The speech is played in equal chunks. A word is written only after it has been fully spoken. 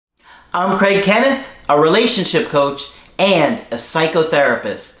I'm Craig Kenneth, a relationship coach and a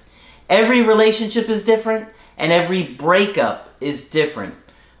psychotherapist. Every relationship is different and every breakup is different.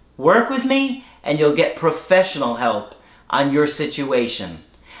 Work with me and you'll get professional help on your situation.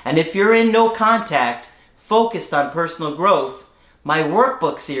 And if you're in no contact, focused on personal growth, my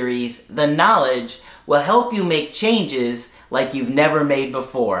workbook series, The Knowledge, will help you make changes like you've never made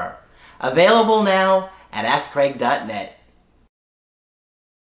before. Available now at AskCraig.net.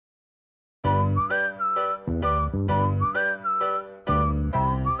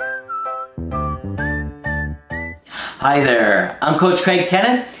 Hi there, I'm Coach Craig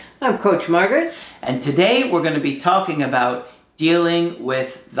Kenneth. I'm Coach Margaret. And today we're going to be talking about dealing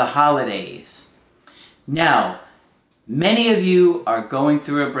with the holidays. Now, many of you are going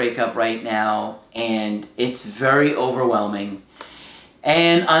through a breakup right now and it's very overwhelming.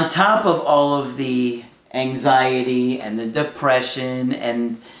 And on top of all of the anxiety and the depression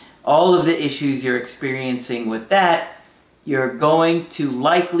and all of the issues you're experiencing with that, you're going to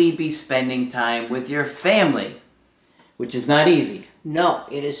likely be spending time with your family, which is not easy. No,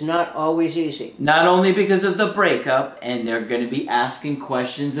 it is not always easy. Not only because of the breakup, and they're going to be asking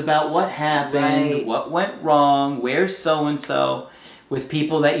questions about what happened, Right. what went wrong, where's so-and-so, with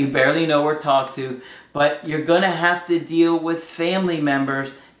people that you barely know or talk to, but you're going to have to deal with family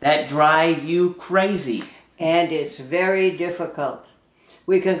members that drive you crazy. And it's very difficult.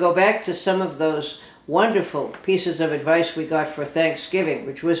 We can go back to some of those wonderful pieces of advice we got for Thanksgiving,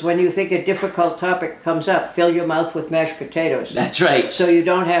 which was when you think a difficult topic comes up, fill your mouth with mashed potatoes. That's right. So you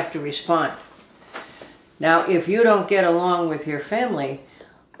don't have to respond. Now, if you don't get along with your family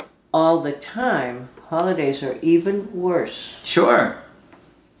all the time, holidays are even worse. Sure.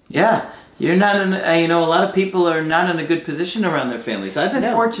 Yeah. You're not in, a lot of people are not in a good position around their families. I've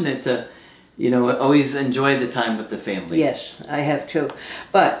been fortunate to, always enjoy the time with the family. Yes, I have too.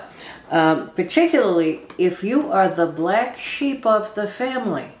 But particularly if you are the black sheep of the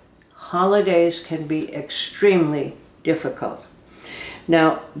family, holidays can be extremely difficult.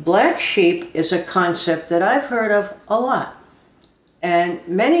 Now, black sheep is a concept that I've heard of a lot. And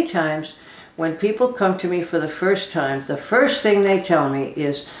many times when people come to me for the first time, the first thing they tell me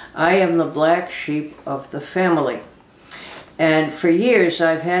is, I am the black sheep of the family. And for years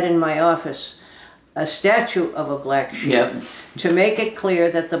I've had in my office a statue of a black sheep to make it clear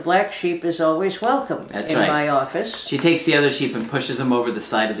that the black sheep is always welcome in my office. She takes the other sheep and pushes them over the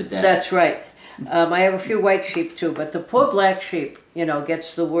side of the desk. That's right. I have a few white sheep too, but the poor black sheep,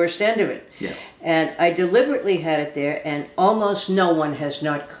 gets the worst end of it. Yeah. And I deliberately had it there, and almost no one has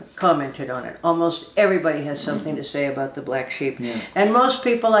not commented on it. Almost everybody has something to say about the black sheep. Yeah. And most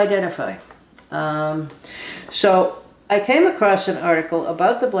people identify. So I came across an article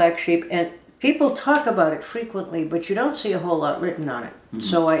about the black sheep, and people talk about it frequently, but you don't see a whole lot written on it. Mm-hmm.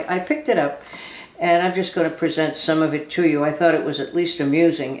 So I picked it up, and I'm just going to present some of it to you. I thought it was at least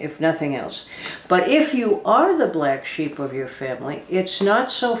amusing, if nothing else. But if you are the black sheep of your family, it's not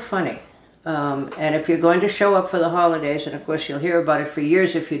so funny. And if you're going to show up for the holidays, and of course you'll hear about it for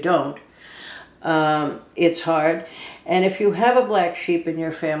years if you don't, it's hard. And if you have a black sheep in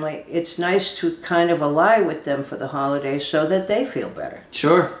your family, it's nice to kind of ally with them for the holidays so that they feel better.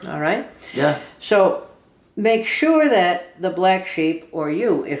 Sure. All right? Yeah. So make sure that the black sheep, or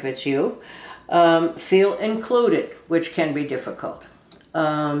you, if it's you, feel included, which can be difficult.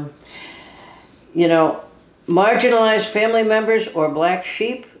 Marginalized family members or black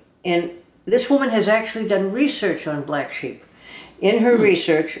sheep, and this woman has actually done research on black sheep. In her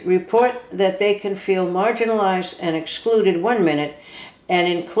research, report that they can feel marginalized and excluded one minute and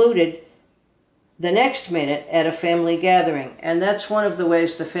included the next minute at a family gathering. And that's one of the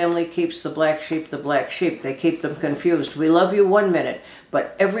ways the family keeps the black sheep the black sheep. They keep them confused. We love you one minute,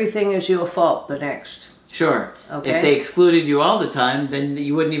 but everything is your fault the next. Sure. Okay? If they excluded you all the time, then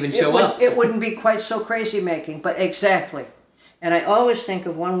you wouldn't even show up. It wouldn't be quite so crazy making, but exactly. And I always think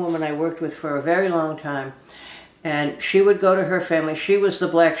of one woman I worked with for a very long time, and she would go to her family. She was the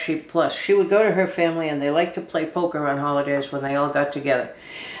black sheep plus. She would go to her family, and they liked to play poker on holidays when they all got together.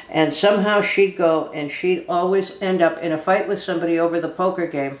 And somehow she'd go, and she'd always end up in a fight with somebody over the poker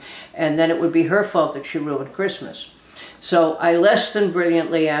game, and then it would be her fault that she ruined Christmas. So I less than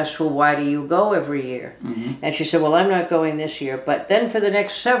brilliantly asked, well, why do you go every year? Mm-hmm. And she said, well, I'm not going this year. But then for the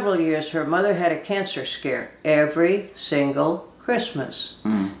next several years, her mother had a cancer scare every single Christmas.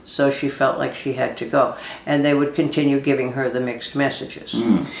 Mm. So she felt like she had to go. And they would continue giving her the mixed messages.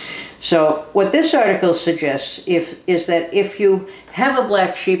 Mm. So what this article suggests is that if you have a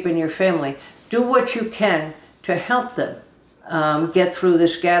black sheep in your family, do what you can to help them get through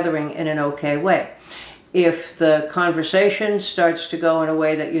this gathering in an okay way. If the conversation starts to go in a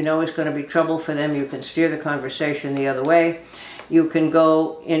way that you know is going to be trouble for them, you can steer the conversation the other way. You can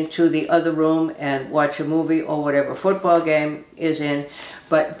go into the other room and watch a movie or whatever football game is in,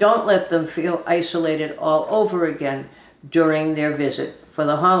 but don't let them feel isolated all over again during their visit for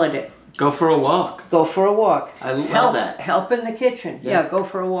the holiday. Go for a walk. Go for a walk. I love that. Help in the kitchen. Yeah, go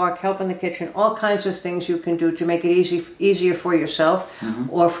for a walk, help in the kitchen. All kinds of things you can do to make it easier for yourself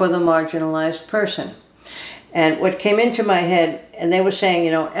or for the marginalized person. And what came into my head, and they were saying,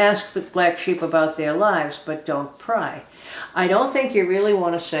 you know, ask the black sheep about their lives, but don't pry. I don't think you really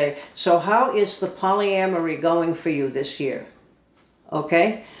want to say, so how is the polyamory going for you this year?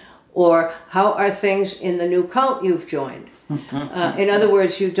 Okay? Or how are things in the new cult you've joined? In other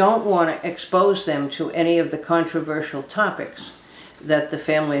words, you don't want to expose them to any of the controversial topics that the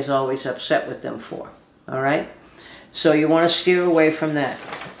family is always upset with them for. All right? So you want to steer away from that.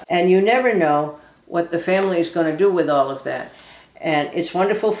 And you never know what the family is going to do with all of that. And it's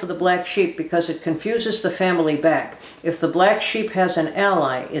wonderful for the black sheep because it confuses the family back. If the black sheep has an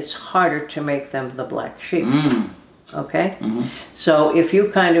ally, it's harder to make them the black sheep. Okay? So if you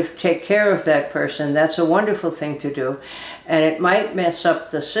kind of take care of that person, that's a wonderful thing to do. And it might mess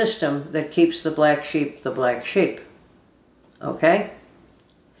up the system that keeps the black sheep the black sheep. Okay?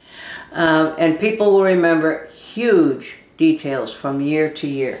 And people will remember huge details from year to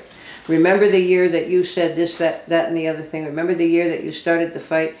year. Remember the year that you said this, that, and the other thing. Remember the year that you started the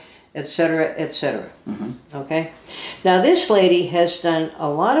fight, etc., etc. Okay? Now this lady has done a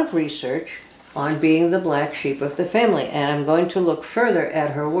lot of research on being the black sheep of the family, and I'm going to look further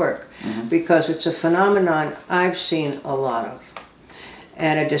at her work because it's a phenomenon I've seen a lot of.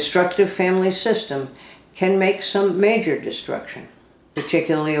 And a destructive family system can make some major destruction,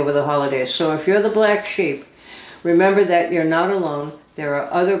 particularly over the holidays. So if you're the black sheep, remember that you're not alone. There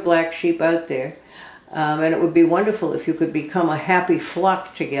are other black sheep out there. And it would be wonderful if you could become a happy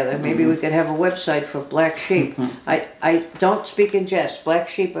flock together. Maybe we could have a website for black sheep. I don't speak in jest. Black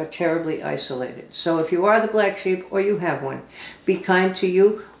sheep are terribly isolated. So if you are the black sheep or you have one, be kind to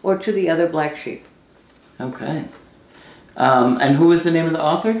you or to the other black sheep. Okay. And who is the name of the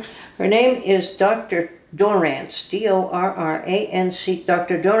author? Her name is Dr. Dorrance, D-O-R-R-A-N-C,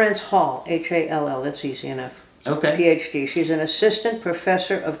 Dr. Dorrance Hall, H-A-L-L. That's easy enough. Okay. PhD. She's an assistant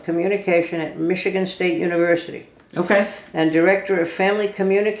professor of communication at Michigan State University. Okay. And director of Family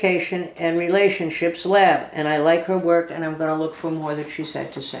Communication and Relationships Lab. And I like her work, and I'm going to look for more that she's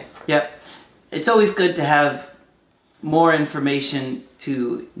had to say. Yep. It's always good to have more information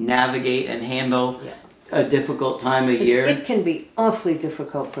to navigate and handle a difficult time of year. It can be awfully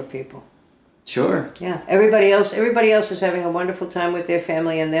difficult for people. Sure. Yeah. Everybody else is having a wonderful time with their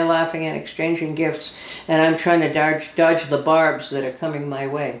family, and they're laughing and exchanging gifts, and I'm trying to dodge the barbs that are coming my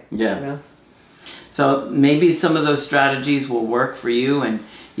way. Yeah. You know? So maybe some of those strategies will work for you, and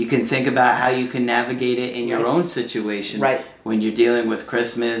you can think about how you can navigate it in your own situation. Right. When you're dealing with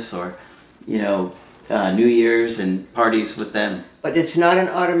Christmas or, New Year's and parties with them. But it's not an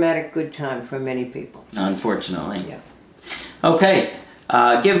automatic good time for many people. Unfortunately. Yeah. Okay.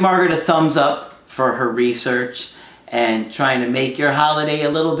 Give Margaret a thumbs up for her research and trying to make your holiday a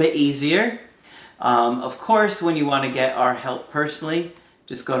little bit easier. Of course, when you want to get our help personally,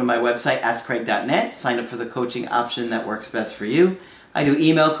 just go to my website, askcraig.net, sign up for the coaching option that works best for you. I do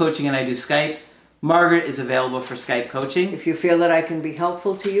email coaching and I do Skype. Margaret is available for Skype coaching. If you feel that I can be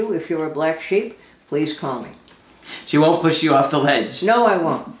helpful to you, if you're a black sheep, please call me. She won't push you off the ledge. No, I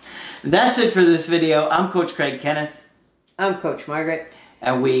won't. That's it for this video. I'm Coach Craig Kenneth. I'm Coach Margaret.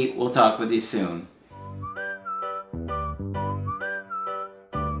 And we will talk with you soon.